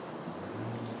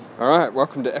Alright,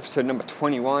 welcome to episode number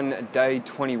 21, day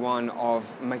 21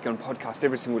 of Make On Podcast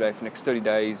every single day for the next 30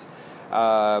 days.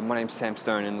 My name's Sam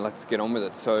Stone and let's get on with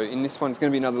it. So in this one, it's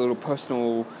going to be another little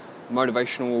personal,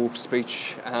 motivational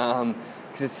speech because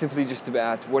it's simply just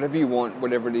about whatever you want,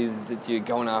 whatever it is that you're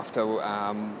going after,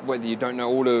 whether you don't know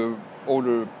all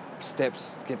the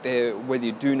steps to get there, whether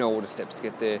you do know all the steps to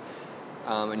get there,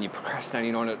 and you're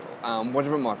procrastinating on it,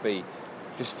 whatever it might be.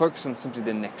 Just focus on simply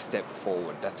the next step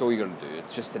forward. That's all you got to do.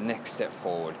 It's just the next step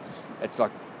forward. It's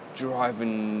like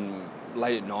driving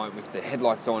late at night with the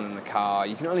headlights on in the car.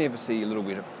 You can only ever see a little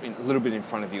bit in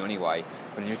front of you anyway.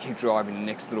 But as you keep driving, the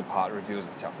next little part reveals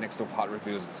itself. Next little part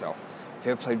reveals itself. If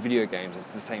you ever played video games,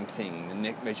 it's the same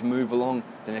thing. As you move along,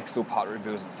 the next little part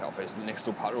reveals itself. As the next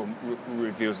little part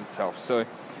reveals itself. So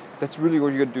that's really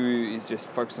all you got to do is just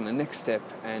focus on the next step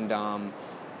and.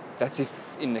 That's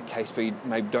if in the case where you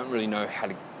maybe don't really know how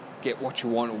to get what you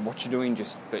want or what you're doing,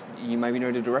 but you maybe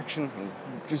know the direction, and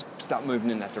just start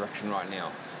moving in that direction right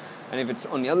now. And if it's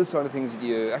on the other side of things that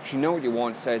you actually know what you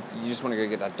want, say you just want to go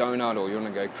get that donut or you want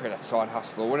to go create that side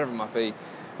hustle or whatever it might be,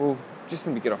 well, just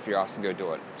simply get off your ass and go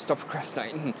do it. Stop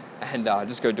procrastinating and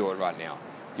just go do it right now.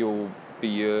 You'll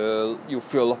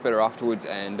feel a lot better afterwards,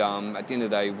 and at the end of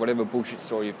the day, whatever bullshit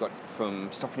story you've got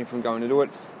from stopping you from going to do it,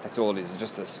 that's all it is. It's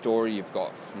just a story you've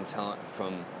got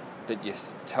from that you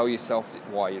tell yourself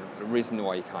the reason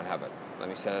why you can't have it. Let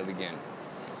me say that again.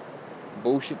 The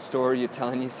bullshit story you're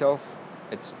telling yourself,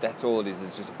 that's all it is.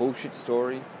 It's just a bullshit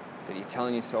story that you're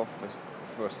telling yourself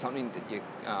for something that you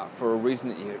for a reason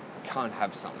that you can't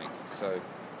have something. So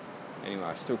anyway,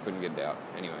 I still couldn't get it out.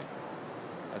 Anyway,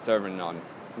 that's over and done.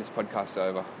 This podcast's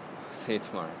over. See you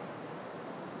tomorrow.